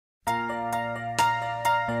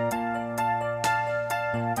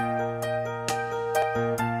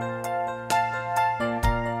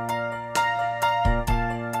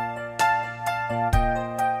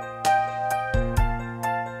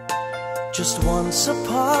Just once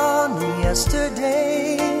upon a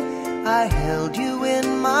yesterday, I held you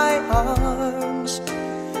in my arms.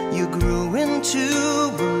 You grew into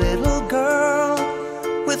a little girl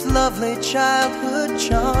with lovely childhood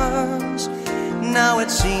charms. Now it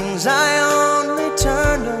seems I only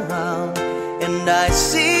turned around and I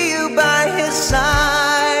see you by his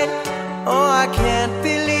side. Oh, I can't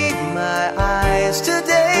believe my eyes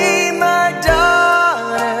today. My daughter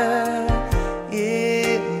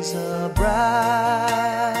is a bride.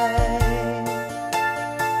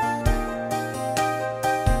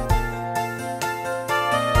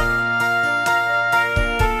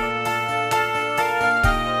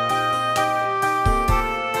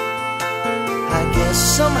 I guess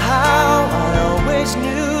somehow I always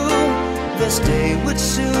knew this day would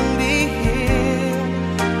soon be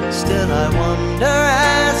here. Still I wonder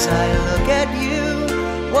as I look at you,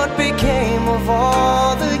 what became of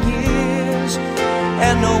all the years?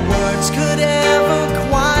 And no words could ever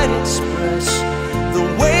quite express the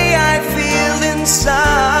way I feel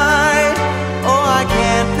inside. Oh, I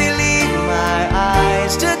can't believe my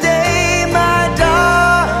eyes today. My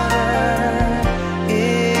daughter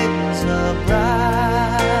is a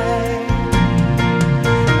bride.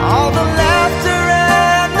 All the laughter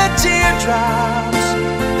and the teardrops,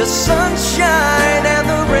 the sunshine and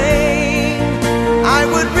the rain, I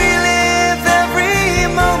would relive every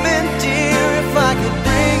moment, dear, if I could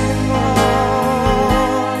bring them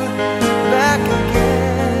all back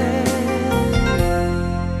again.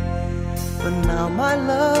 But now, my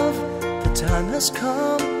love, the time has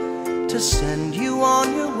come to send you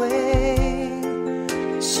on your way.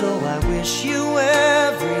 So I wish you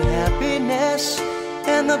every happiness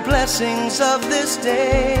and the blessings of this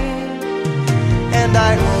day. And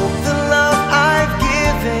I hope the love I've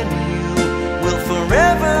given you will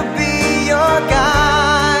forever be your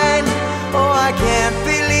guide. Oh, I can't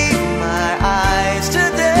believe my eyes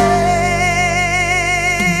today.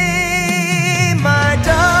 My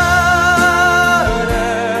daughter,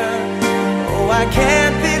 oh, I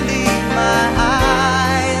can't believe my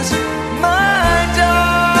eyes. My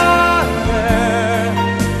daughter,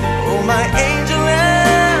 oh, my angel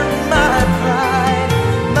and my pride.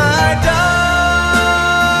 My daughter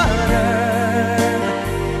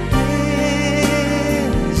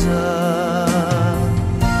is a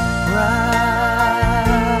bride.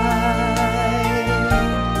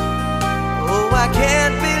 Oh, I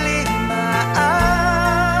can't believe my eyes.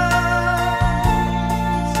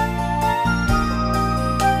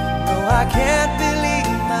 No, I can't believe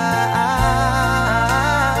my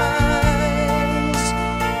eyes.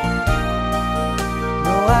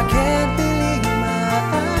 No, I can't.